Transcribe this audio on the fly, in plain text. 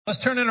Let's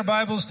turn in our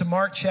Bibles to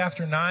Mark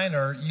chapter 9,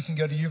 or you can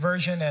go to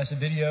YouVersion as the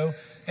video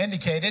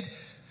indicated.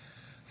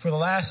 For the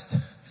last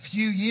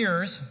few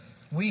years,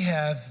 we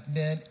have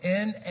been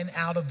in and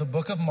out of the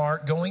book of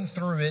Mark, going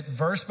through it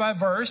verse by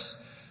verse.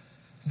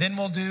 Then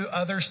we'll do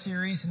other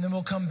series, and then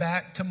we'll come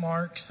back to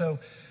Mark. So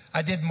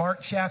I did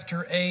Mark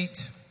chapter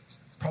 8,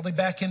 probably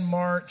back in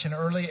March and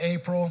early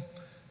April.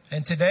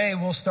 And today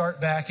we'll start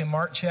back in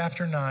Mark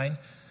chapter 9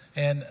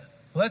 and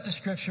let the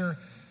scripture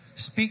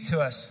speak to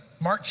us.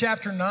 Mark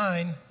chapter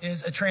 9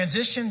 is a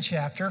transition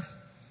chapter.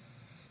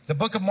 The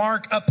book of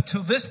Mark up to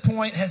this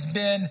point has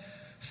been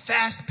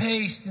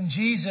fast-paced, and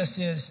Jesus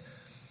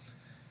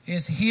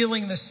is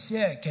healing the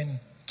sick and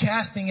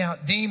casting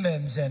out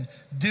demons and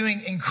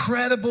doing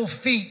incredible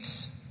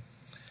feats.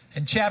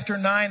 In chapter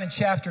 9 and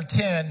chapter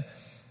 10,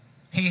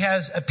 he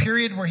has a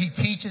period where he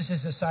teaches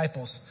his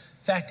disciples.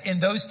 In fact, in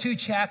those two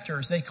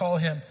chapters, they call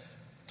him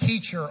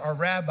teacher or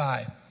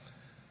rabbi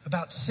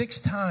about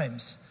 6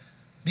 times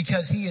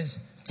because he is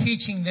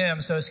teaching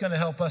them. So it's going to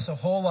help us a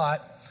whole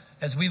lot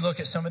as we look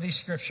at some of these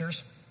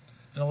scriptures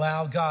and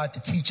allow God to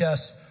teach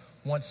us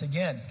once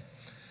again.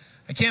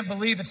 I can't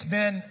believe it's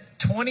been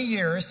 20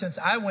 years since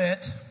I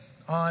went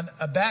on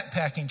a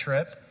backpacking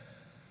trip,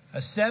 a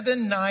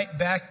 7-night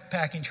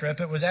backpacking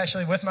trip. It was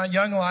actually with my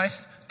Young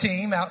Life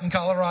team out in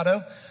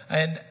Colorado.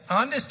 And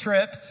on this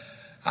trip,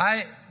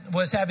 I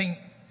was having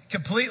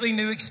completely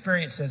new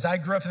experiences. I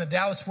grew up in the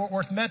Dallas-Fort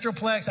Worth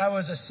Metroplex. I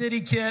was a city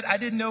kid. I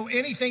didn't know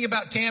anything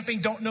about camping,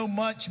 don't know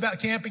much about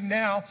camping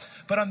now.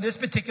 But on this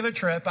particular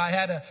trip, I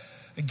had a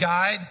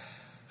guide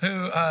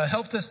who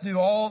helped us do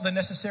all the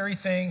necessary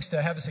things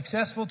to have a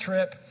successful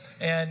trip.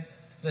 And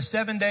the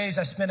 7 days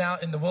I spent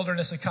out in the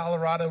wilderness of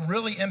Colorado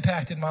really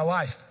impacted my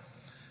life.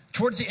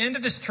 Towards the end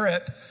of this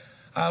trip,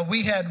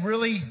 we had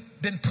really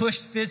been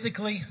pushed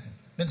physically,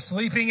 been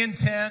sleeping in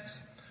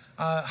tents,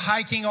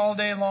 hiking all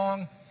day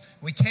long.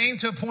 We came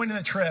to a point in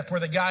the trip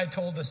where the guide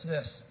told us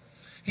this.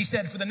 He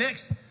said, for the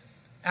next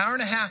hour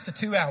and a half to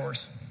 2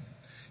 hours,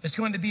 it's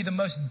going to be the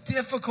most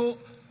difficult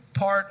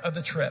part of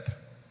the trip.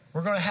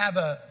 We're going to have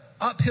an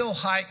uphill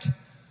hike,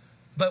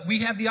 but we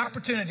have the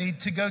opportunity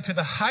to go to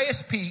the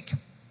highest peak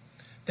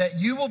that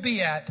you will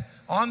be at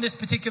on this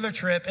particular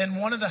trip,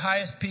 and one of the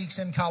highest peaks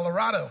in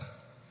Colorado.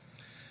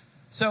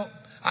 So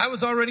I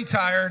was already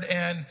tired,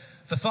 and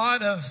the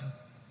thought of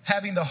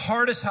having the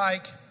hardest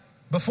hike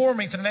before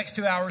me for the next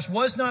 2 hours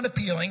was not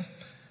appealing.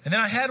 And then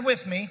I had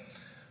with me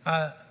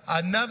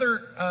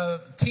another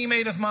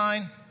teammate of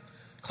mine,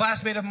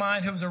 classmate of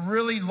mine, who was a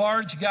really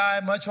large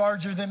guy, much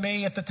larger than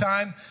me at the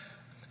time.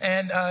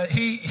 And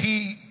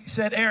he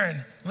said,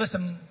 Aaron,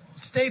 listen,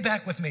 stay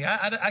back with me.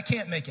 I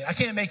can't make it. I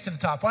can't make it to the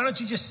top. Why don't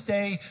you just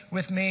stay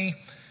with me?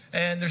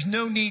 And there's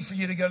no need for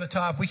you to go to the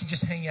top. We can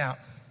just hang out.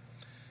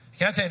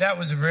 Can I tell you, that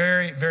was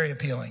very, very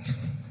appealing.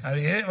 I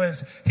mean,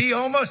 he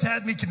almost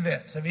had me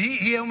convinced. I mean,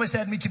 he almost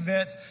had me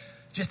convinced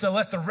just to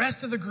let the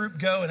rest of the group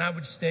go and I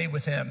would stay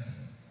with him.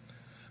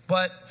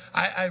 But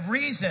I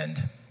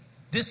reasoned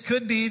this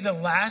could be the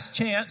last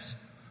chance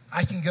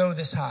I can go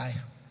this high.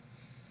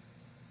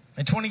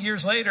 And 20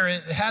 years later,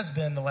 it has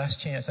been the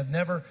last chance. I've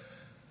never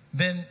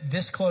been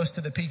this close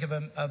to the peak of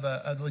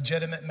a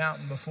legitimate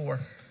mountain before.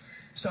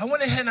 So I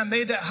went ahead and I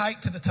made that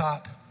hike to the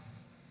top.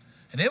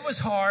 And it was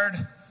hard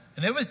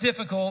and it was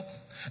difficult.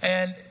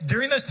 And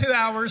during those 2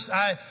 hours,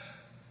 I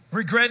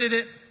regretted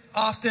it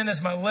often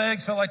as my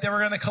legs felt like they were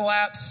going to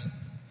collapse.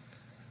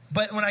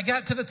 But when I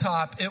got to the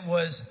top, it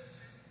was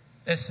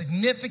a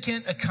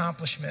significant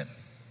accomplishment.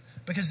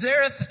 Because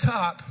there at the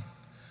top,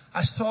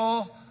 I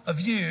saw a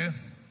view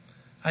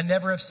I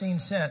never have seen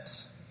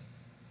since.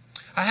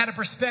 I had a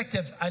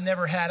perspective I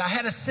never had. I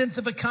had a sense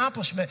of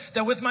accomplishment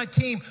that with my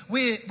team,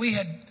 we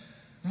had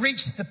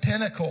reached the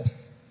pinnacle.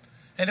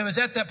 And it was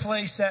at that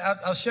place that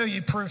I'll show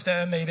you proof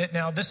that I made it.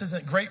 Now, this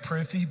isn't great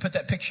proof. You put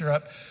that picture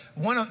up.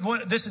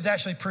 This is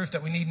actually proof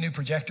that we need new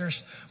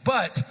projectors.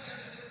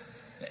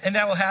 And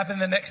that will happen in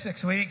the next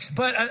 6 weeks.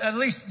 But at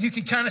least you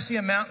can kind of see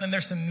a mountain and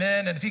there's some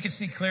men. And if you can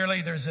see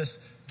clearly, there's this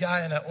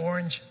guy in an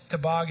orange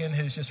toboggan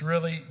who's just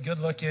really good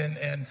looking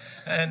and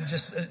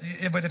just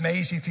it would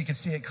amaze you if you could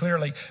see it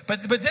clearly.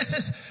 But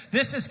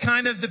this is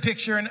kind of the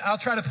picture, and I'll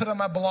try to put on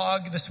my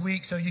blog this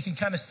week so you can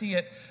kind of see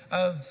it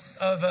of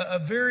a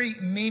very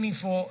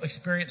meaningful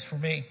experience for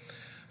me.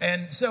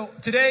 And so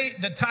today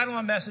the title of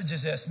my message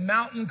is this: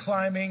 Mountain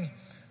Climbing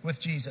with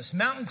Jesus.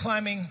 Mountain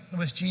climbing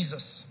with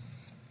Jesus.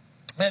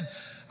 And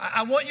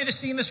I want you to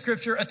see in the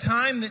scripture a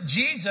time that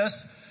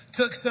Jesus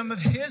took some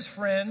of his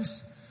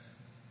friends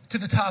to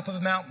the top of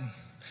a mountain.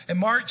 In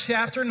Mark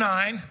chapter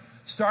 9,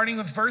 starting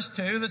with verse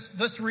 2,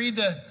 let's read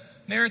the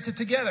narrative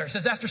together. It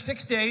says, after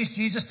 6 days,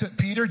 Jesus took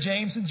Peter,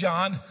 James, and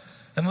John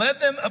and led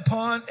them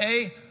upon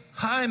a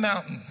high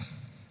mountain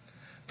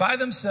by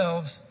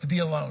themselves to be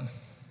alone.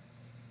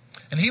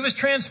 And he was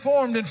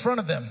transformed in front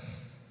of them,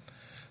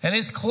 and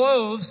his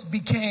clothes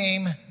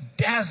became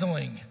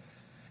dazzling,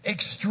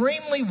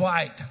 extremely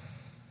white,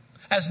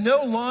 as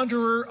no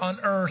launderer on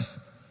earth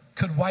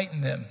could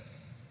whiten them.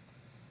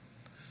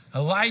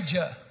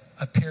 Elijah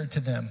appeared to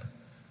them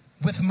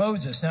with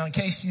Moses. Now, in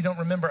case you don't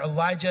remember,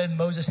 Elijah and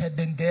Moses had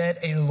been dead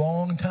a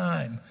long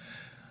time.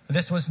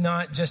 This was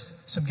not just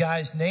some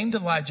guys named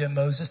Elijah and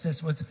Moses.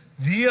 This was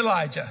the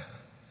Elijah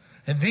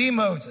and the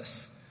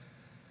Moses.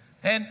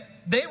 And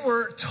they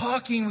were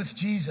talking with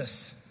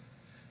Jesus.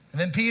 And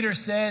then Peter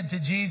said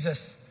to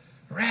Jesus,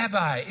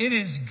 Rabbi, it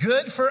is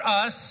good for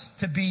us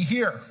to be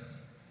here.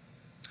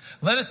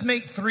 Let us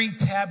make 3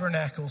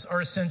 tabernacles,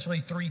 or essentially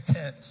 3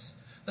 tents.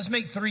 Let's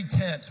make 3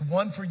 tents,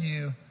 one for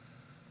you,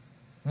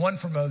 one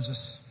for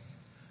Moses,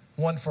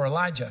 one for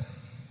Elijah.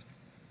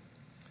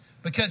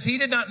 Because he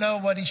did not know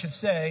what he should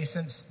say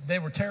since they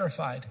were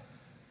terrified.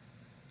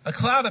 A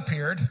cloud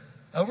appeared,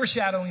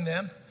 overshadowing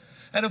them,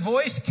 and a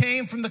voice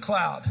came from the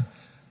cloud.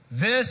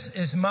 This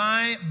is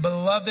my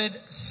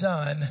beloved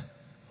son.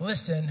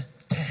 Listen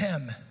to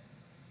him.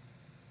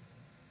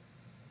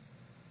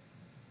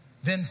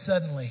 Then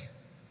suddenly,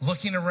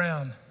 looking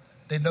around,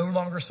 they no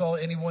longer saw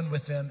anyone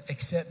with them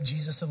except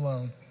Jesus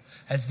alone.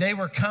 As they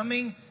were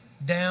coming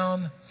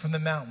down from the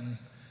mountain,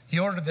 he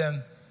ordered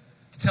them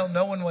to tell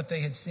no one what they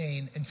had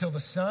seen until the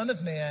Son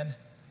of Man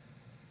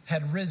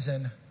had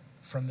risen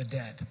from the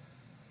dead.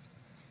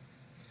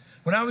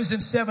 When I was in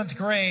 7th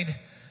grade,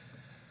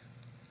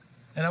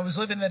 and I was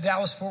living in the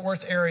Dallas-Fort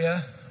Worth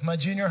area, my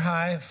junior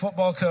high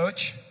football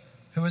coach,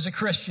 who was a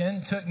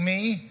Christian, took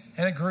me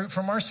and a group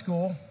from our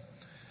school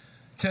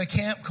to a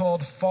camp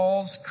called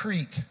Falls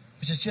Creek,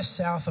 which is just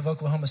south of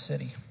Oklahoma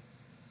City.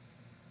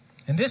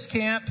 In this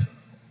camp,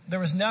 there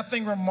was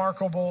nothing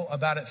remarkable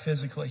about it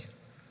physically.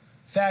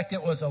 In fact,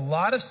 it was a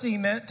lot of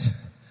cement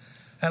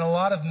and a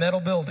lot of metal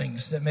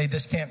buildings that made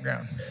this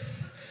campground.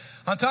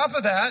 On top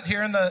of that,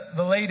 here in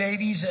the late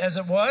 80s as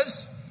it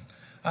was,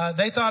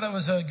 they thought it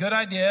was a good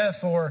idea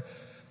for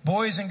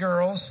boys and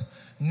girls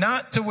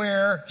not to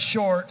wear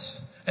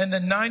shorts in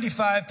the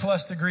 95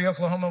 plus degree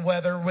Oklahoma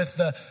weather with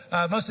the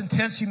most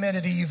intense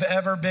humidity you've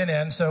ever been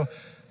in. So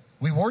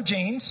we wore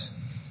jeans,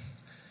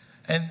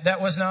 and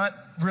that was not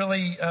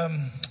really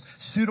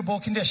suitable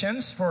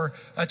conditions for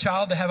a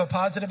child to have a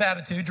positive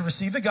attitude to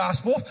receive the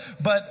gospel.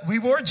 But we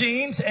wore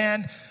jeans,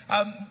 and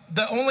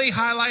the only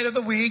highlight of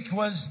the week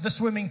was the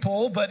swimming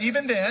pool. But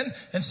even then,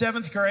 in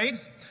 7th grade,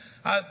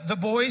 the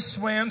boys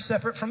swam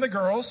separate from the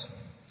girls,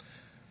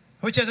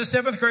 which as a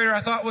 7th grader I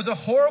thought was a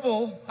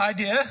horrible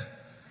idea.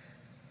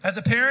 As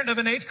a parent of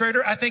an 8th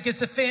grader, I think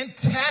it's a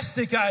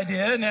fantastic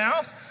idea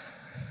now.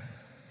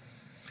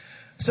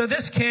 So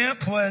this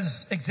camp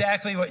was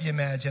exactly what you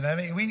imagine. I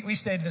mean, we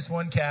stayed in this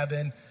one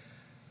cabin,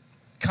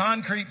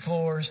 concrete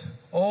floors,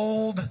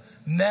 old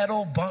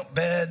metal bunk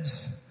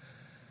beds.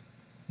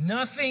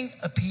 Nothing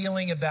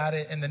appealing about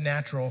it in the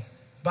natural,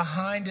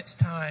 behind its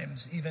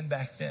times, even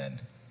back then.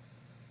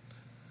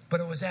 But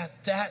it was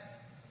at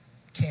that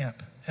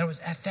camp, and it was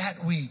at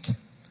that week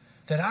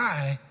that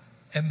I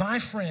and my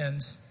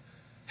friends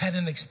had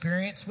an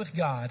experience with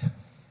God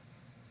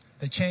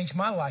that changed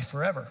my life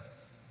forever.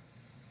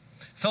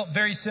 Felt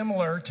very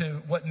similar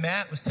to what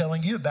Matt was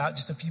telling you about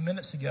just a few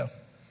minutes ago.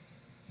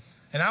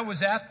 And I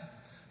was at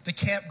the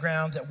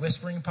campgrounds at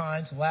Whispering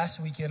Pines last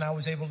weekend. I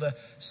was able to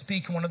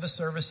speak one of the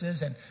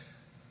services, and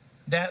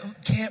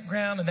that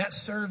campground and that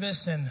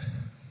service and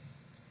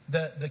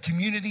the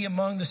community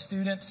among the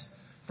students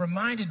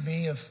reminded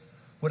me of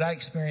what I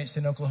experienced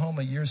in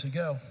Oklahoma years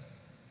ago.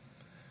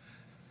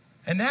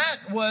 And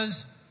that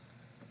was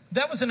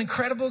an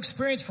incredible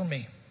experience for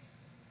me.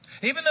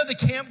 Even though the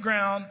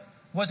campground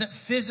wasn't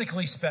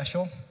physically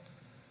special,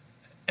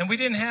 and we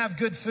didn't have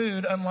good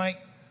food,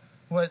 unlike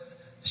what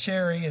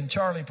Sherry and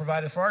Charlie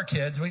provided for our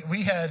kids.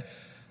 We had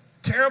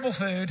terrible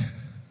food,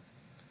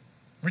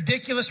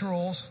 ridiculous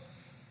rules,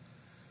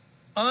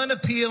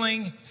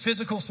 unappealing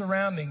physical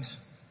surroundings.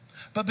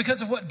 But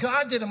because of what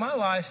God did in my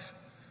life,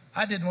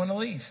 I didn't want to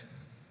leave.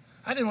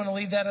 I didn't want to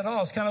leave that at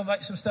all. It's kind of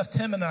like some stuff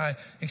Tim and I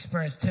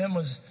experienced. Tim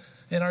was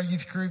in our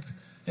youth group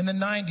in the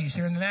 90s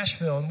here in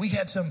Nashville, and we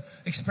had some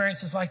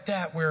experiences like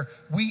that where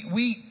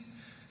we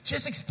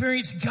just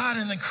experienced God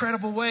in an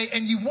incredible way,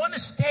 and you want to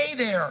stay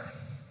there.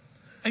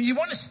 And you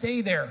want to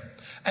stay there.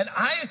 And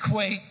I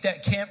equate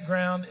that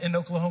campground in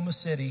Oklahoma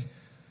City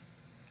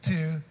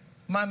to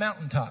my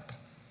mountaintop.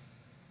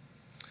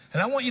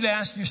 And I want you to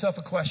ask yourself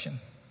a question.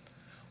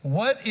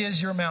 What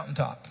is your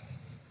mountaintop?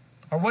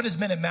 Or what has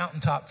been a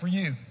mountaintop for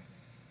you?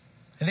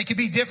 And it could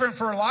be different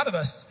for a lot of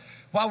us.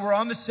 While we're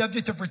on the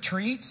subject of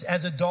retreats,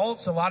 as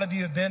adults, a lot of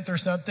you have been through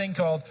something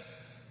called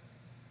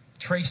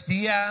Trace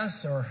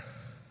Diaz or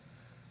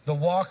the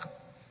Walk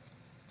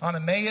on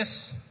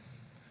Emmaus,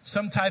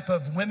 some type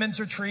of women's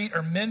retreat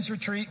or men's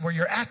retreat where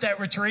you're at that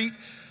retreat.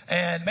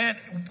 And man,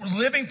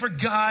 living for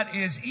God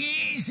is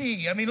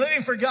easy. I mean,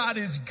 living for God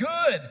is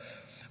good.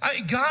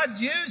 God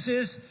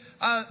uses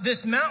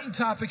this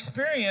mountaintop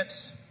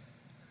experience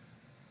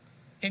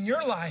in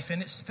your life,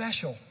 and it's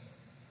special.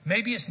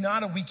 Maybe it's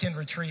not a weekend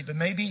retreat, but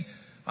maybe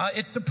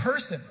it's a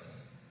person.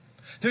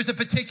 There's a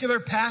particular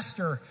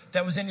pastor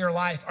that was in your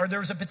life, or there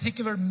was a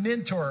particular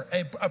mentor,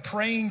 a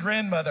praying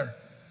grandmother,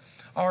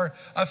 or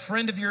a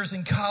friend of yours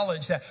in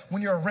college, that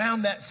when you're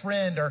around that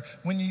friend, or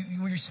when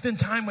you spend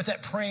time with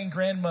that praying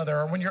grandmother,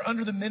 or when you're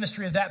under the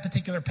ministry of that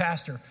particular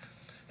pastor,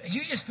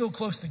 you just feel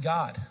close to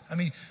God. I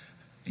mean,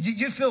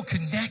 you feel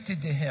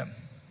connected to him.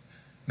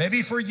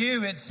 Maybe for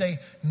you, it's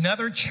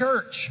another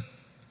church.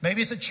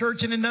 Maybe it's a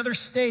church in another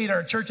state or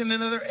a church in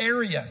another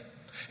area.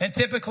 And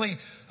typically,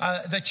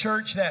 the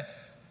church that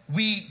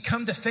we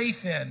come to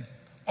faith in,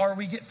 or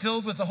we get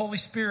filled with the Holy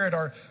Spirit,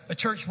 or a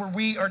church where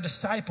we are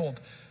discipled,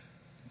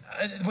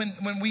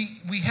 when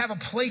we have a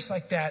place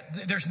like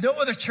that, there's no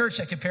other church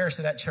that compares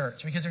to that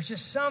church, because there's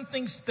just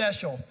something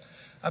special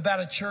about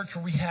a church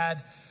where we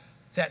had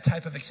that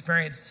type of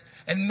experience.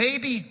 And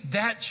maybe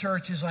that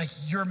church is like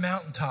your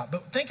mountaintop.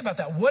 But think about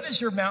that. What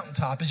is your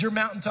mountaintop? Is your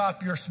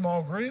mountaintop your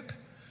small group?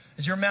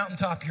 Is your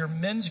mountaintop your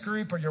men's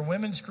group or your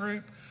women's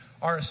group,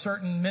 or a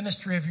certain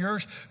ministry of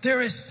yours?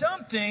 There is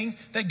something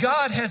that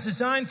God has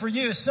designed for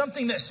you. It's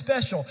something that's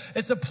special.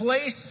 It's a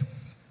place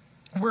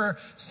where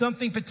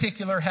something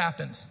particular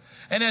happens.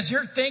 And as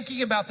you're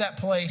thinking about that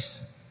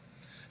place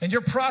and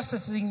you're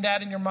processing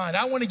that in your mind,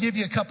 I want to give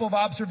you a couple of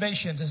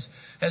observations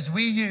as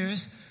we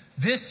use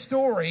this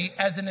story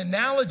as an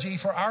analogy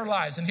for our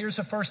lives. And here's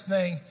the first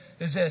thing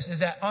is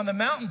that on the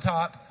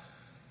mountaintop,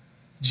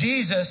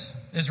 Jesus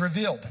is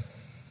revealed.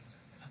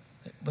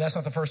 But that's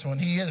not the first one.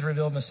 He is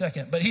revealed in the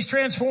second. But he's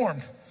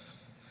transformed.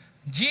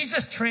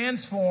 Jesus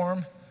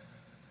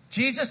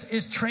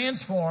is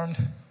transformed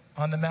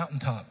on the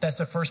mountaintop. That's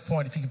the first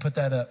point, if you can put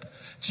that up.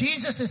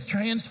 Jesus is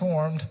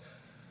transformed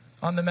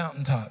on the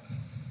mountaintop.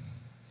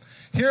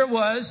 Here it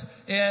was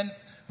in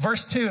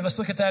verse 2. Let's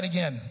look at that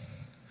again.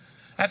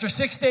 After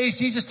 6 days,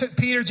 Jesus took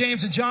Peter,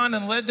 James, and John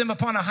and led them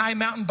upon a high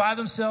mountain by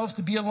themselves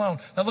to be alone.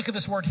 Now look at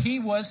this word. He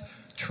was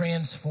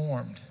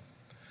transformed.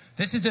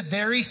 This is a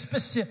very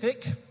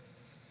specific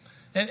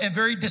and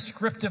very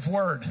descriptive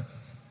word.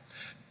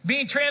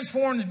 Being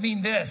transformed would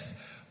mean this: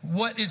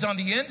 what is on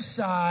the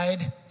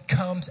inside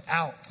comes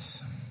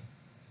out.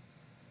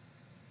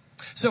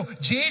 So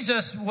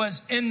Jesus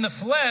was in the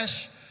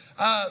flesh,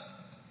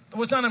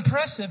 was not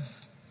impressive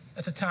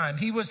at the time.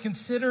 He was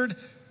considered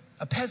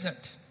a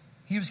peasant.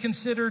 He was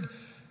considered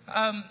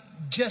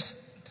just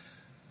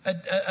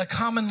a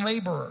common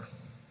laborer,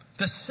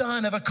 the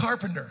son of a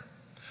carpenter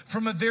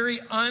from a very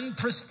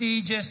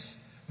unprestigious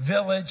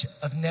village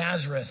of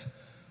Nazareth.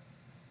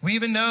 We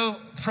even know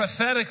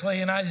prophetically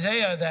in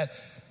Isaiah that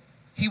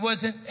he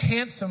wasn't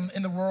handsome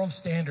in the world's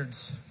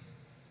standards.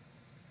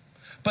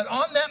 But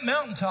on that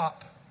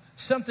mountaintop,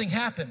 something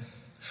happened.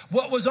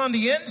 What was on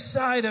the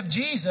inside of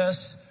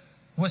Jesus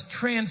was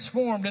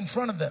transformed in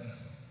front of them.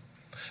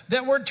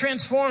 That word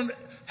transformed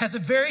has a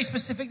very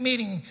specific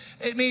meaning.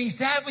 It means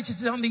that which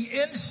is on the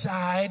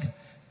inside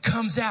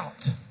comes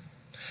out.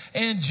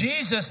 And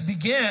Jesus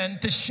began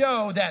to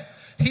show that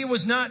he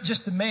was not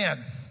just a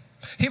man.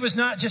 He was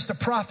not just a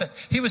prophet.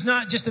 He was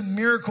not just a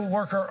miracle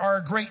worker or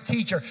a great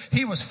teacher.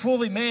 He was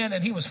fully man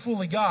and he was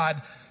fully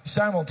God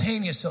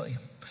simultaneously.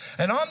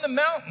 And on the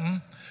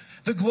mountain,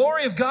 the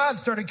glory of God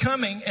started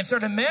coming and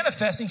started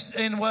manifesting,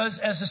 and was,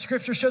 as the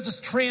scripture shows us,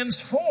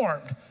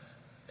 transformed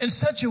in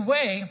such a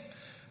way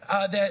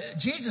that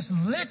Jesus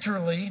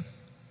literally,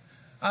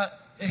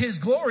 his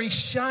glory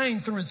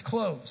shined through his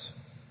clothes.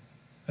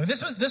 I mean,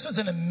 this was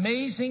an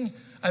amazing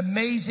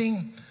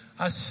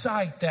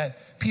sight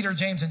that Peter,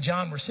 James, and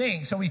John were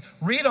seeing. So we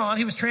read on.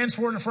 He was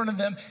transformed in front of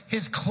them.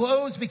 His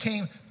clothes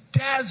became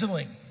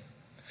dazzling,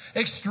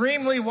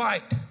 extremely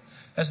white,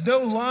 as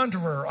no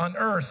launderer on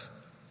earth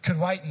could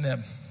whiten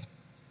them.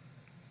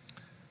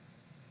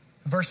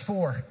 Verse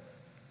 4,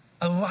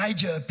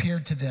 Elijah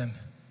appeared to them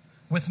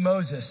with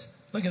Moses.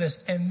 Look at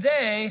this. And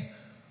they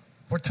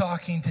were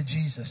talking to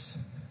Jesus.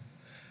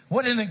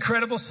 What an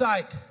incredible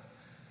sight.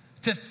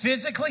 To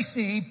physically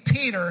see,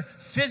 Peter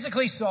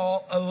physically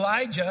saw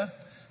Elijah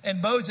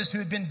and Moses, who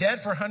had been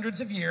dead for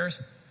hundreds of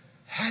years,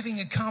 having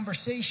a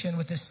conversation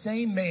with the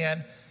same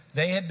man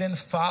they had been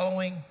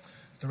following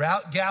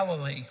throughout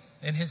Galilee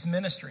in his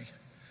ministry.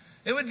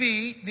 It would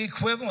be the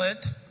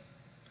equivalent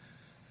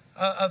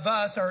of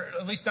us, or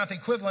at least not the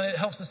equivalent. It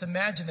helps us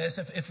imagine this.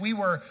 If we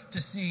were to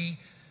see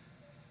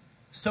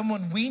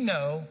someone we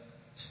know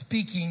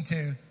speaking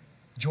to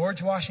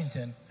George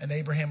Washington and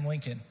Abraham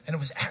Lincoln, and it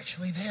was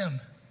actually them.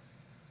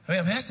 I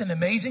mean, that's an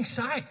amazing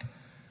sight.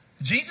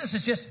 Jesus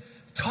is just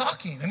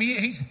talking. I mean,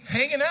 he's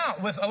hanging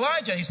out with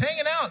Elijah. He's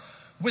hanging out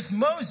with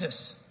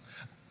Moses.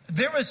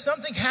 There was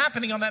something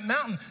happening on that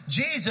mountain.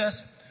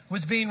 Jesus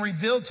was being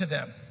revealed to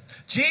them.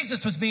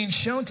 Jesus was being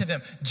shown to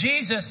them.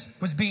 Jesus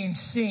was being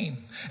seen.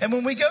 And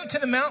when we go to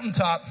the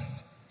mountaintop,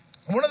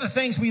 one of the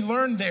things we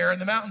learned there in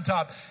the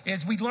mountaintop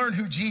is we learned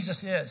who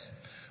Jesus is.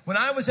 When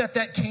I was at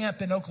that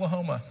camp in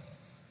Oklahoma,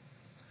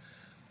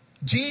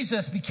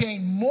 Jesus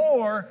became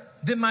more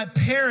than my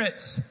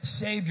parents'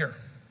 Savior.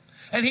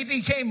 And he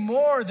became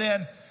more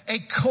than a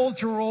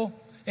cultural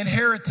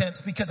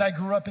inheritance because I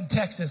grew up in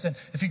Texas. And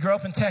if you grow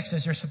up in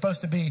Texas, you're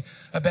supposed to be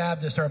a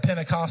Baptist or a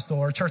Pentecostal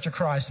or a Church of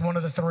Christ, one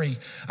of the three.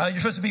 You're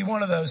supposed to be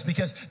one of those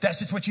because that's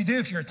just what you do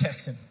if you're a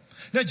Texan.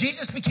 No,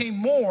 Jesus became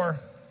more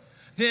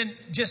than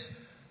just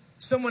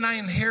someone I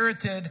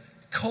inherited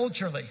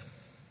culturally.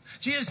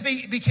 Jesus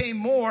became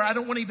more, I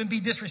don't want to even be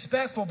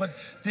disrespectful, but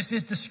this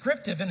is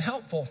descriptive and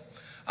helpful.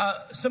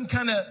 Some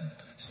kind of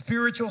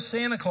spiritual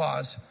Santa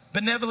Claus,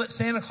 benevolent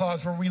Santa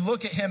Claus, where we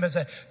look at him as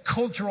a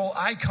cultural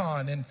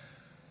icon. And,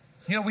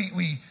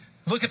 we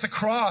look at the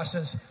cross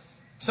as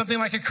something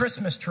like a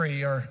Christmas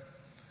tree or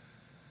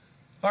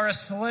a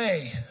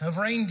sleigh of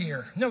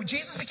reindeer. No,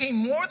 Jesus became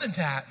more than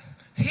that.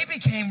 He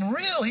became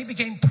real. He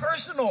became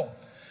personal.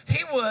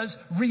 He was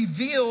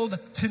revealed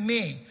to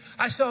me.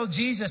 I saw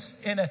Jesus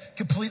in a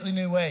completely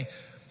new way.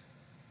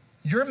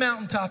 Your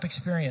mountaintop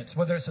experience,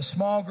 whether it's a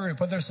small group,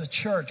 whether it's a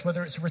church,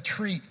 whether it's a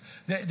retreat,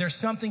 there's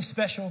something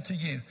special to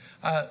you.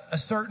 A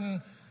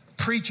certain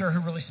preacher who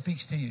really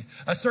speaks to you.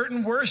 A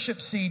certain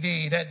worship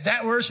CD,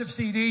 that worship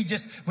CD,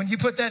 just when you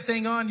put that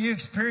thing on, you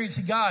experience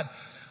God.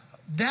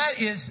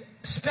 That is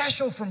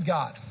special from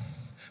God,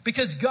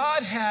 because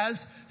God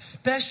has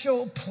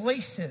special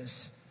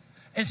places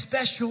and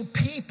special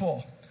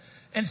people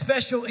and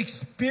special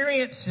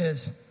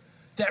experiences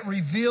that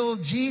reveal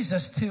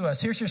Jesus to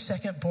us. Here's your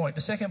second point.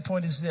 The second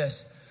point is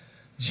this: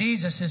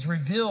 Jesus is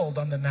revealed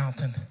on the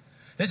mountain.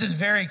 This is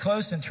very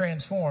close and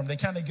transformed. They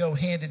kind of go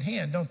hand in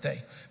hand, don't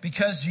they?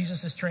 Because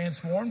Jesus is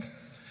transformed,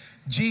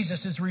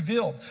 Jesus is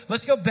revealed.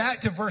 Let's go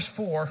back to verse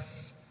 4.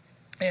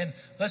 And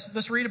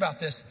let's read about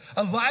this.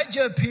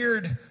 Elijah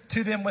appeared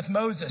to them with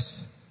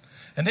Moses,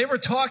 and they were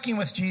talking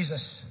with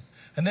Jesus.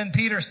 And then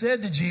Peter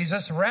said to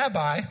Jesus,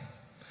 "Rabbi,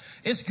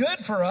 it's good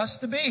for us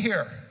to be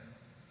here."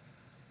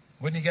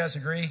 Wouldn't you guys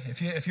agree?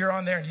 If you're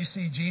on there and you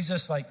see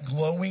Jesus like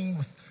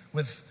glowing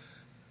with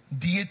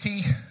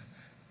deity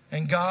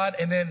and God,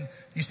 and then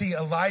you see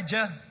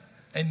Elijah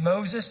and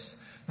Moses.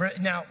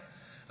 Now,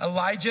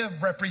 Elijah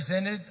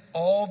represented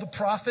all the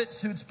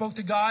prophets who spoke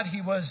to God.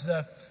 He was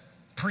the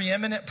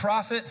preeminent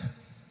prophet.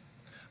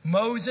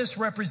 Moses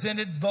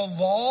represented the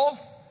law,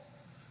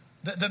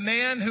 the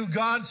man who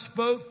God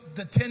spoke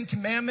the 10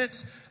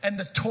 Commandments and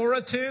the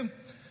Torah to.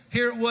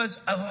 Here it was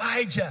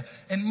Elijah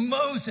and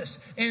Moses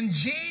and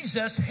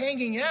Jesus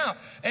hanging out.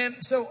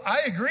 And so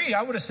I agree.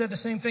 I would have said the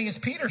same thing as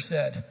Peter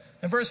said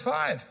in verse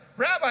 5.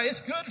 "Rabbi,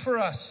 it's good for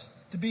us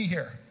to be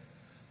here.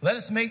 Let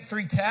us make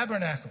 3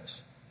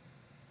 tabernacles.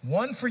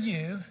 One for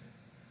you,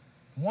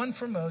 one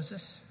for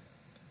Moses,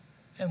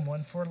 and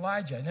one for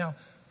Elijah." Now,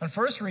 on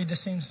first read,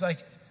 this seems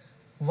like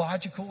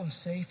logical and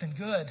safe and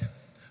good.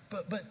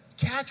 But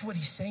catch what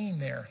he's saying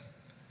there.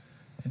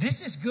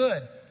 This is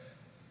good.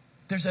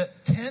 There's a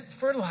tent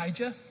for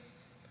Elijah,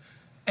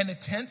 and a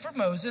tent for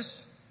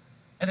Moses,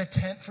 and a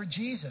tent for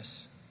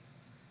Jesus.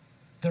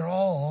 They're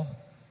all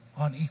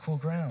on equal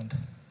ground.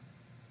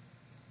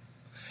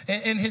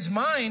 In his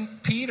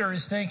mind, Peter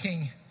is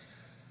thinking,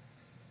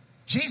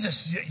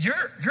 Jesus,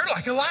 you're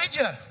like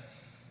Elijah.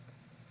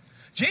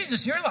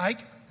 Jesus, you're like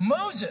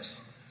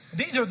Moses.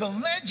 These are the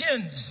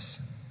legends.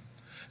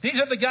 These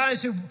are the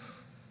guys who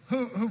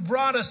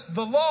brought us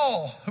the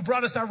law, who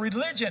brought us our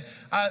religion.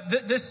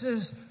 This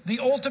is the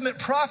ultimate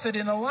prophet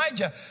in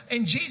Elijah.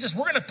 And Jesus,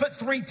 we're going to put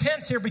 3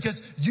 tents here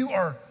because you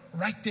are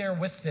right there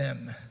with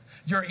them.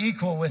 You're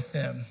equal with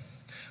them.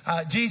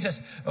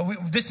 Jesus,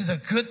 this is a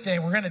good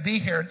thing. We're going to be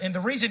here. And the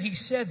reason he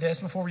said this,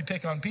 before we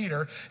pick on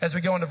Peter, as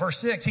we go into verse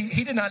 6,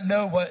 he did not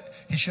know what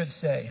he should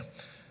say.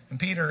 And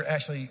Peter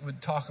actually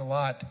would talk a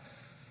lot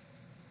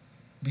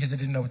because he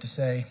didn't know what to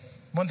say.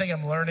 One thing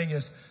I'm learning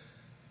is,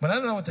 when I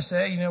don't know what to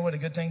say, you know what a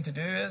good thing to do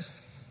is?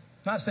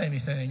 Not say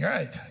anything,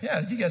 right?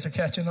 Yeah, you guys are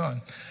catching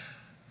on.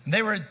 And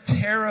they were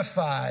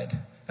terrified.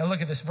 Now look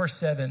at this, verse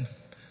 7.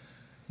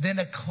 Then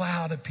a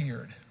cloud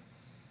appeared.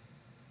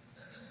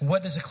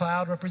 What does a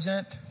cloud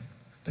represent?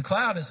 The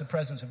cloud is the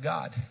presence of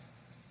God.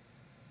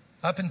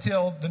 Up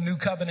until the new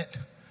covenant,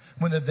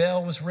 when the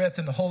veil was ripped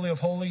in the Holy of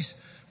Holies,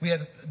 we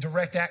had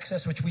direct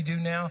access, which we do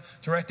now,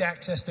 direct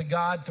access to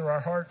God through our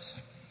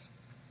hearts.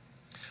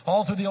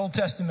 All through the Old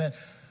Testament,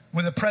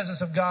 when the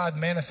presence of God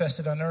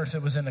manifested on earth,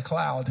 it was in a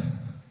cloud. It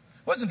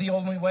wasn't the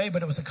only way,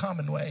 but it was a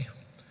common way.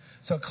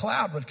 So a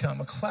cloud would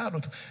come,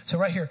 So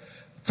right here,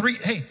 3,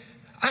 hey,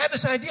 I have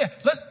this idea.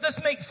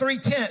 Let's make 3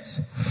 tents.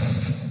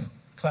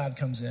 Cloud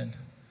comes in.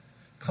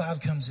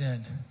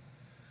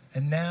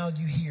 And now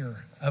you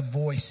hear a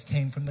voice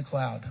came from the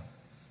cloud.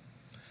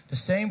 The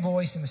same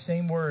voice and the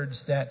same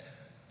words that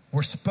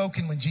were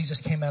spoken when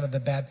Jesus came out of the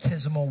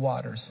baptismal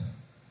waters.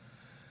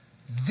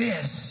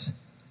 "This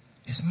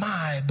is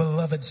my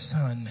beloved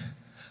son.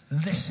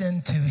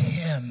 Listen to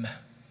him."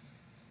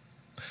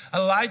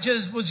 Elijah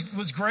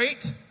was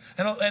great,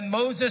 and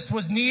Moses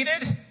was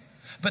needed,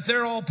 but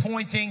they're all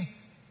pointing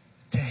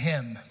to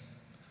him.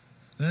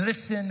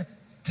 Listen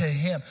to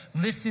him.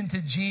 Listen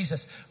to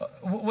Jesus.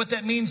 What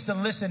that means to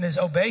listen is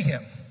obey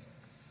him.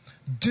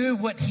 Do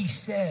what he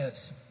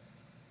says.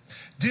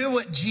 Do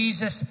what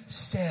Jesus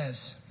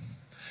says.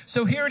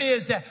 So here it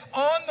is that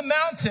on the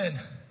mountain,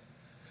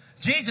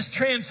 Jesus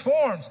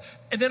transforms.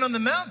 And then on the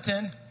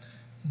mountain,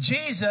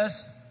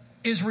 Jesus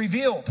is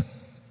revealed.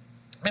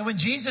 And when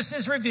Jesus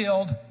is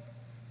revealed,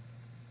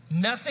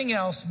 nothing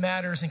else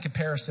matters in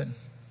comparison.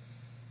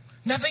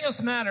 Nothing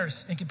else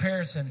matters in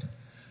comparison.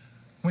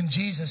 when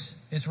Jesus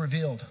is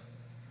revealed.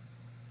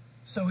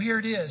 So here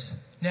it is.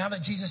 Now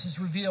that Jesus is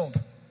revealed,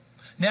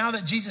 now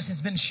that Jesus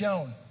has been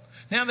shown,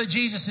 now that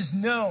Jesus is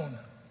known,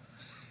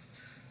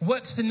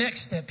 what's the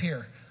next step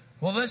here?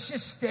 Well, let's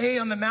just stay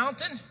on the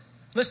mountain.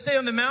 Let's stay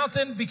on the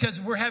mountain because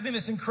we're having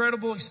this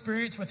incredible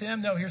experience with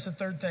him. No, here's the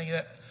third thing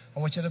that I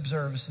want you to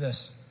observe is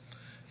this,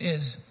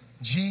 is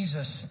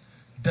Jesus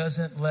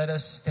doesn't let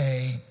us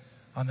stay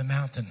on the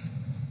mountain.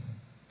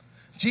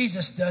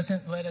 Jesus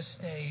doesn't let us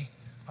stay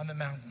on the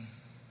mountain.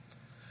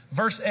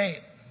 Verse 8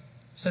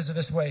 says it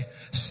this way,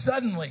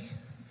 suddenly,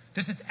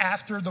 this is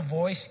after the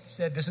voice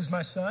said, this is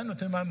my son with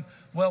whom I'm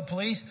well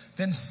pleased.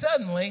 Then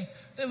suddenly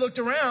they looked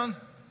around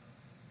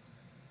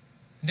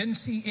and didn't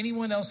see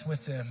anyone else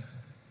with them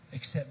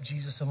except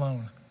Jesus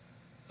alone.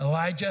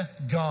 Elijah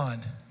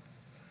gone.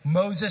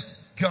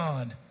 Moses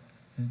gone.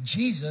 And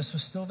Jesus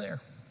was still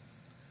there.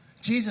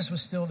 Jesus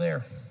was still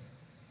there.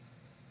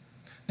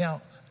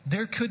 Now,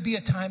 there could be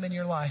a time in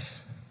your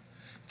life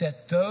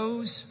that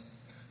those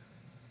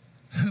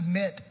who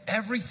meant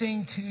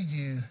everything to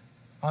you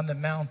on the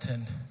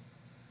mountain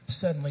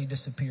suddenly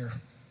disappear.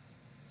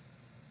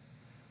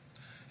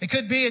 It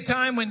could be a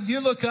time when you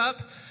look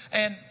up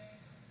and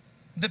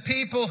the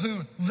people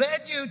who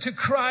led you to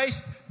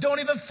Christ don't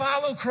even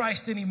follow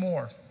Christ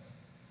anymore.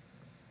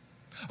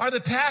 Or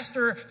the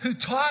pastor who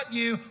taught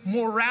you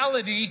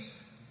morality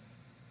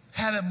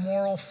had a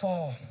moral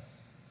fall.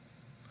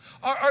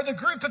 Or the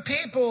group of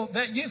people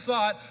that you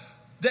thought,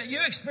 that you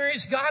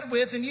experienced God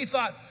with and you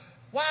thought,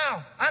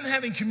 wow, I'm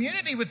having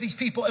community with these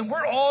people and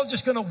we're all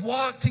just going to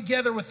walk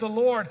together with the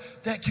Lord.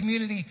 That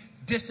community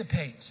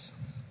dissipates.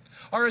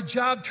 Or a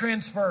job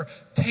transfer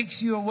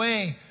takes you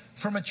away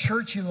from a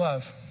church you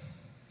love.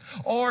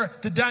 Or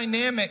the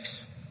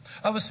dynamics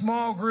of a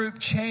small group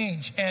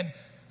change and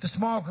the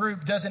small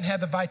group doesn't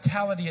have the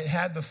vitality it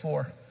had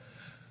before.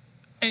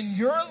 And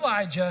your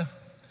Elijah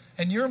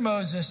and your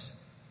Moses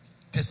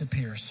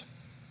disappears.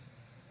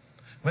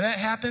 When that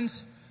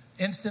happens,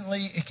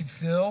 instantly it can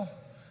feel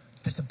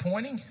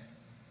disappointing.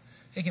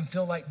 It can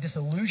feel like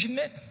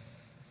disillusionment.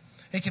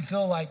 It can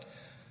feel like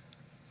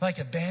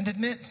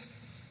abandonment.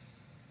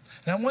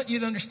 And I want you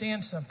to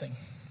understand something.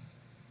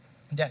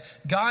 That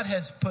God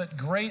has put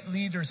great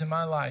leaders in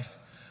my life,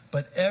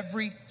 but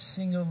every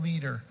single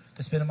leader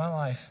that's been in my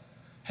life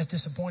has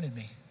disappointed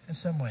me in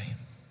some way.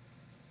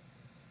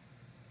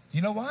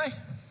 You know why?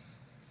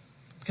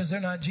 Because they're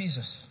not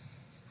Jesus.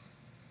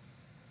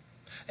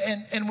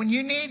 And when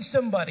you need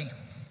somebody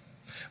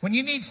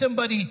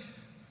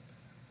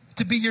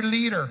to be your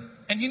leader,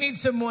 and you need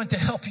someone to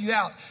help you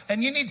out,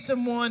 and you need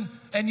someone,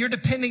 and you're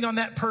depending on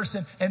that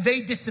person, and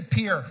they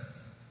disappear,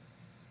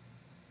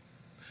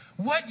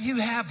 what you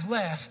have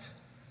left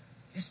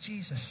is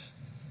Jesus.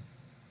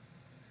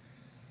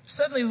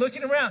 Suddenly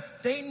looking around,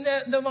 they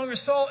no longer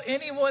saw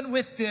anyone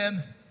with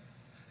them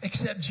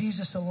except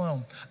Jesus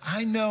alone.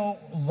 I know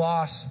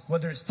loss,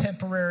 whether it's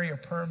temporary or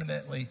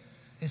permanently,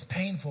 is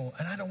painful,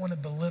 and I don't want to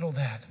belittle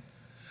that.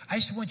 I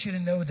just want you to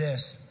know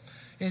this,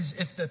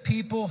 is if the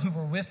people who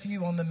were with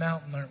you on the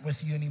mountain aren't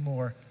with you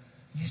anymore,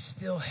 you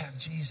still have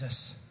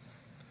Jesus.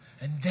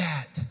 And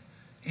that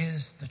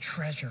is the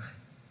treasure.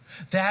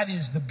 That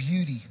is the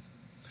beauty.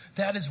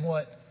 That is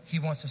what he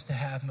wants us to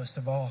have most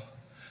of all.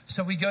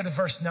 So we go to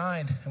verse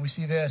 9 and we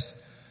see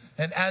this.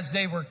 And as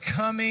they were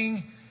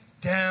coming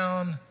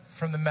down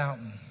from the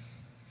mountain,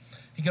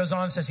 he goes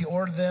on and says he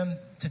ordered them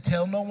to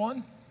tell no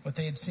one what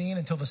they had seen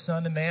until the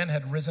Son of Man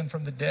had risen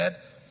from the dead.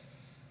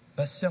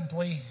 That's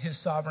simply his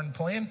sovereign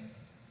plan.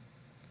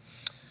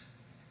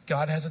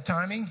 God has a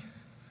timing,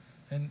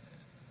 and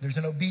there's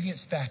an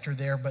obedience factor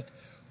there. But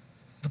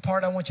the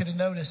part I want you to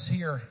notice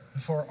here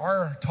for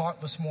our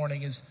talk this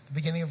morning is the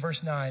beginning of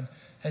verse 9.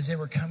 As they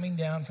were coming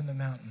down from the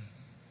mountain,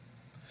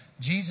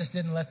 Jesus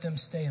didn't let them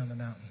stay on the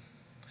mountain.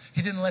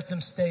 He didn't let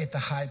them stay at the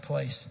high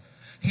place.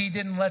 He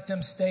didn't let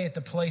them stay at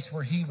the place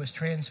where he was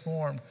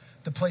transformed,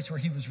 the place where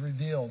he was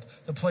revealed,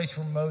 the place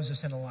where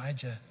Moses and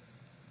Elijah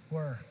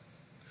were.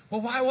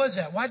 Well, why was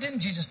that? Why didn't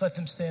Jesus let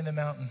them stay in the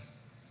mountain?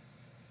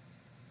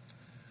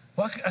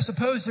 Well, I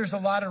suppose there's a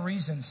lot of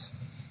reasons.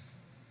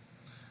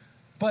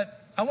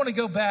 But I want to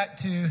go back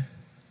to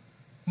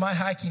my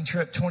hiking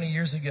trip 20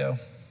 years ago.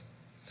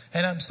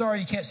 And I'm sorry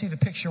you can't see the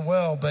picture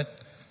well,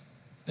 but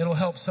it'll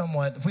help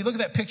somewhat. If we look at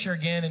that picture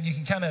again, and you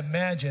can kind of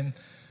imagine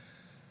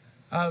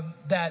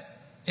that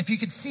if you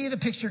could see the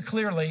picture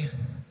clearly,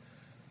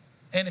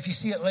 and if you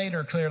see it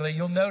later clearly,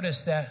 you'll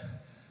notice that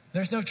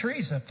there's no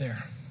trees up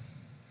there.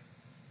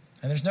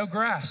 And there's no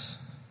grass.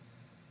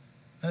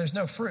 And there's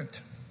no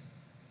fruit.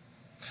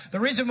 The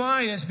reason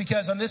why is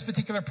because on this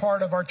particular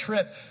part of our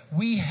trip,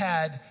 we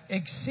had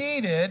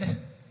exceeded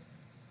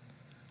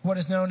what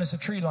is known as a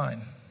tree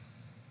line.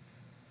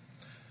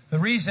 The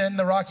reason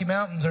the Rocky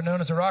Mountains are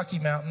known as the Rocky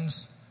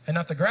Mountains and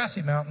not the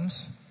grassy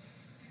mountains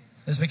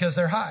is because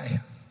they're high.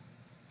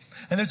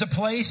 And there's a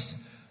place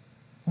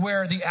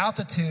where the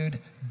altitude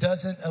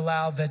doesn't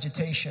allow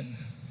vegetation.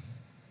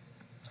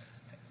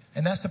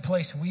 And that's the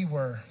place we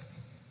were.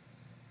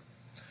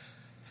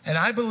 And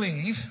I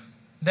believe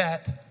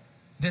that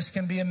this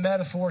can be a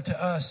metaphor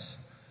to us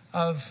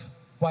of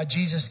why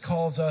Jesus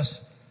calls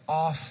us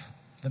off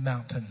the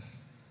mountain.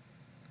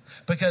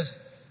 Because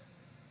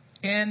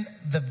in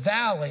the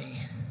valley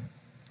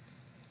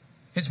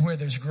is where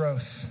there's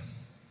growth.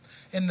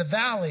 In the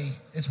valley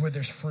is where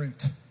there's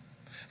fruit.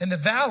 In the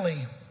valley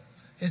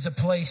is a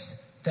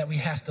place that we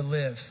have to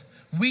live.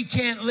 We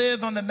can't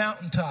live on the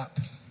mountaintop.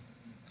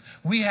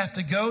 We have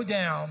to go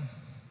down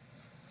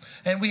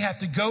and we have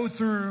to go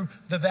through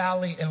the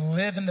valley and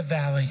live in the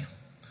valley,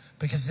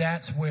 because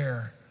that's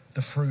where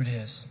the fruit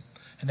is,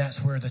 and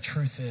that's where the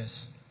truth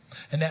is,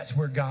 and that's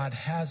where God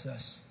has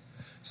us.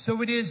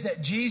 So it is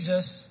that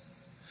Jesus,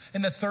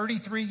 in the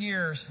 33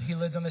 years he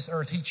lived on this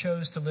earth, he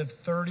chose to live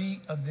 30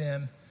 of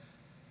them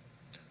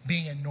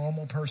being a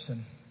normal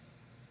person,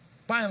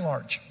 by and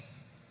large.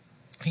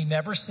 He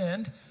never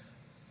sinned.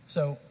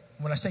 So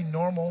when I say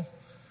normal,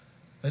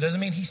 that doesn't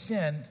mean he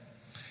sinned.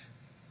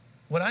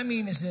 What I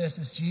mean is this,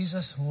 is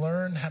Jesus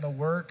learned how to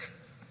work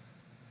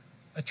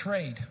a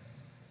trade,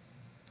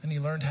 and he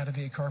learned how to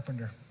be a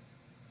carpenter.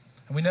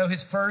 And we know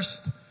his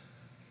first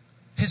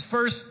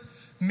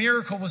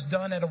miracle was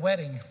done at a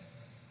wedding.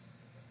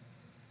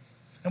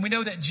 And we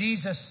know that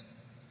Jesus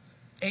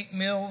ate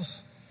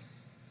meals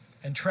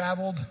and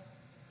traveled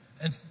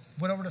and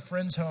went over to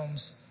friends'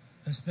 homes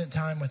and spent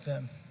time with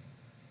them.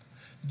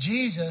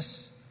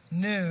 Jesus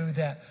knew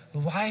that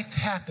life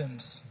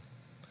happens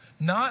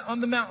not on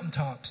the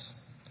mountaintops,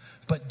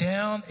 but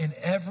down in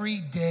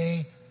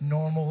everyday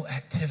normal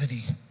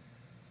activity.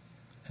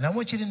 And I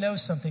want you to know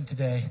something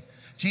today.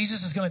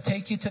 Jesus is going to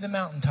take you to the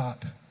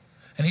mountaintop,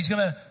 and he's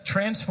going to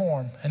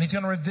transform, and he's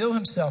going to reveal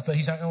himself, but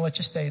he's not going to let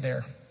you stay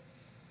there.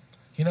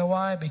 You know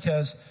why?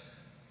 Because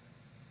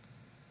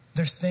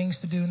there's things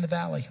to do in the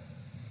valley.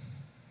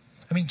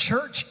 I mean,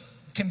 church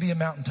can be a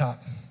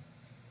mountaintop.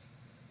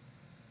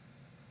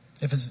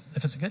 If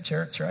it's a good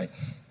church, right?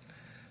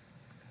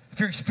 If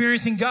you're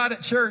experiencing God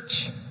at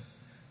church.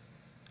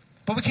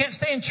 But we can't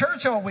stay in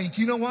church all week.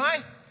 You know why?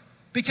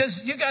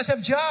 Because you guys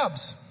have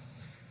jobs.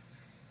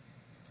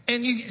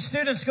 And you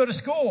students go to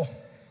school.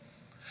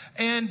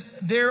 And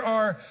there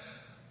are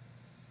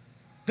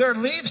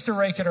leaves to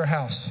rake at our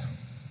house.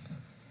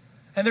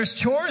 And there's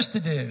chores to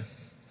do.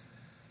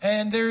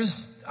 And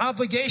there's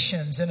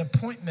obligations and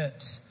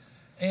appointments.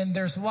 And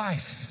there's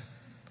life.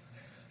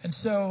 And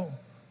so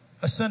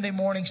a Sunday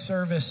morning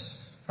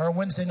service or a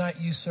Wednesday night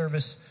youth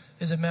service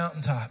is a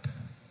mountaintop.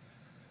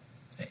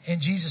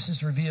 And Jesus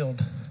is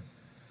revealed.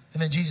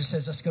 And then Jesus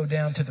says, let's go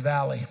down to the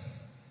valley.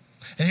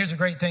 And here's the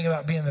great thing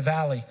about being in the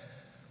valley.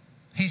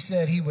 He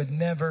said he would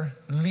never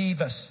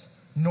leave us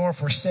nor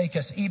forsake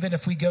us, even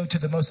if we go to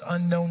the most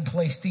unknown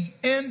place, the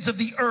ends of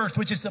the earth,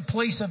 which is a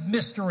place of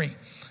mystery.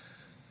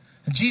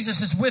 And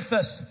Jesus is with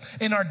us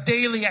in our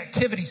daily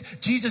activities.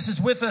 Jesus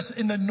is with us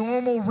in the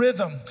normal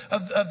rhythm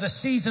of the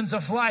seasons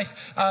of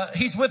life.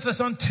 He's with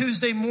us on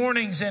Tuesday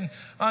mornings and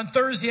on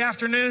Thursday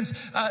afternoons,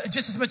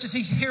 just as much as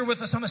he's here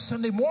with us on a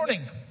Sunday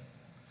morning.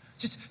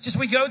 Just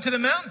we go to the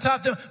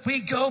mountaintop, we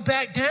go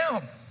back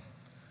down.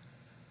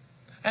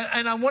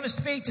 And I want to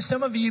speak to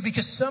some of you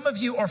because some of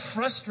you are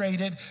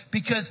frustrated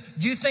because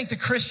you think the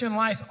Christian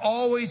life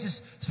always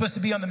is supposed to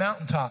be on the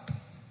mountaintop.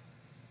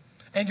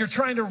 And you're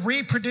trying to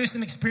reproduce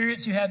an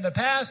experience you had in the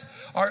past,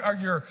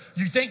 or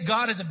you think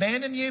God has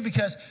abandoned you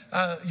because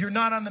you're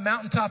not on the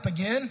mountaintop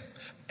again.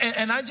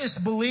 And I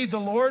just believe the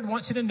Lord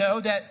wants you to know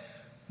that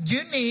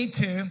you need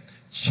to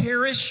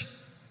cherish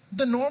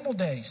the normal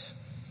days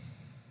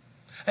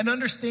and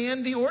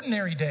understand the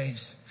ordinary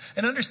days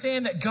and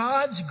understand that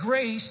God's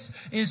grace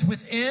is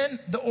within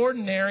the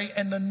ordinary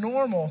and the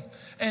normal.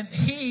 And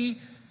He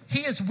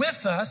is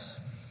with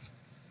us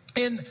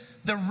in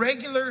the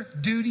regular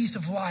duties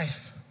of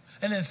life.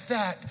 And in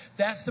fact,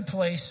 that's the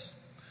place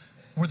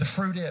where the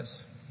fruit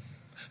is.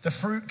 The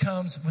fruit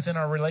comes within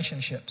our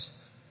relationships.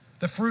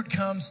 The fruit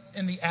comes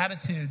in the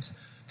attitudes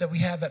that we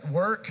have at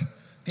work,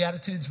 the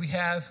attitudes we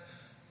have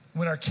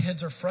when our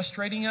kids are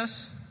frustrating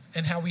us,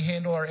 and how we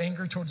handle our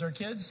anger towards our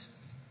kids,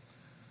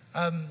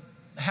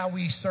 how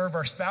we serve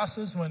our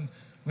spouses when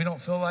we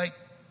don't feel like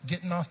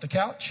getting off the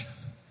couch.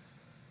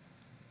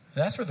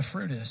 That's where the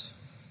fruit is.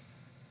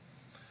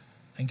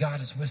 And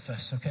God is with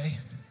us, okay?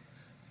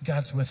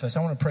 God's with us.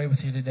 I want to pray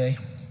with you today.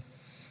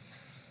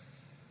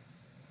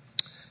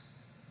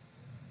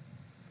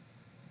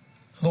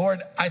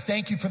 Lord, I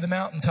thank you for the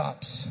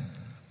mountaintops.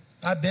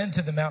 I've been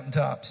to the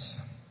mountaintops.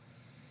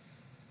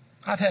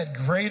 I've had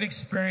great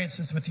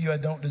experiences with you I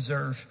don't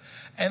deserve.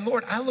 And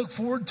Lord, I look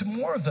forward to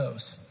more of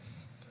those.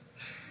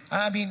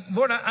 I mean,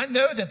 Lord, I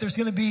know that there's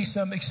going to be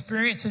some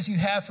experiences you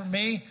have for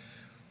me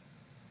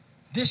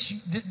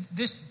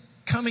this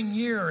coming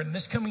year and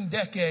this coming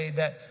decade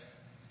that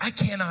I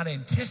cannot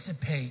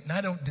anticipate and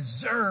I don't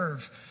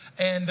deserve,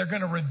 and they're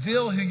going to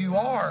reveal who you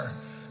are.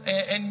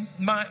 And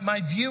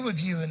my view of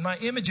you and my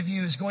image of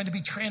you is going to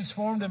be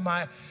transformed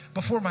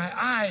before my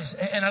eyes.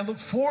 And I look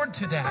forward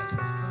to that.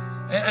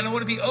 And I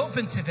want to be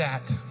open to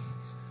that.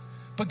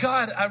 But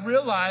God, I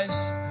realize,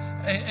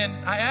 and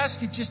I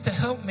ask you just to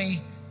help me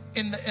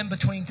in the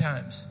in-between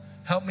times.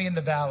 Help me in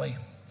the valley.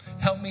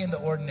 help me in the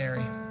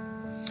ordinary.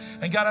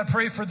 And God, I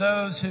pray for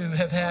those who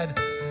have had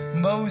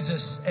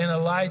Moses and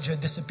Elijah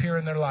disappear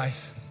in their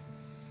life.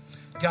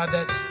 God,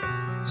 that's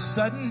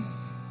sudden,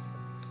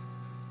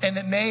 and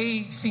it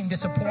may seem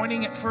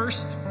disappointing at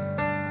first,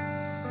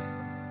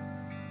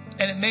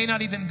 and it may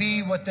not even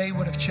be what they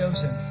would have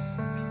chosen.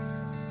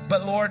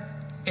 But Lord,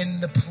 in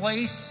the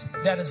place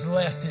that is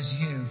left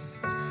is you.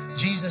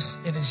 Jesus,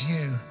 it is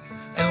you.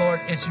 And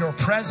Lord, it's your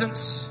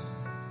presence,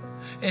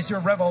 it's your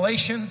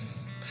revelation,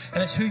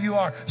 and it's who you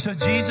are. So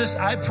Jesus,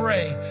 I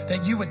pray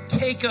that you would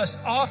take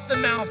us off the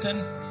mountain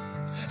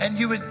and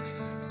you would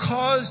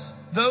cause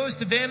those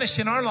to vanish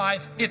in our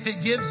life if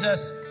it gives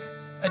us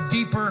a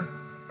deeper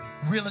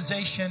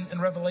realization and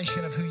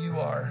revelation of who you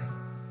are.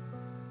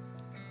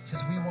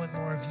 Because we want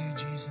more of you,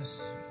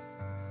 Jesus.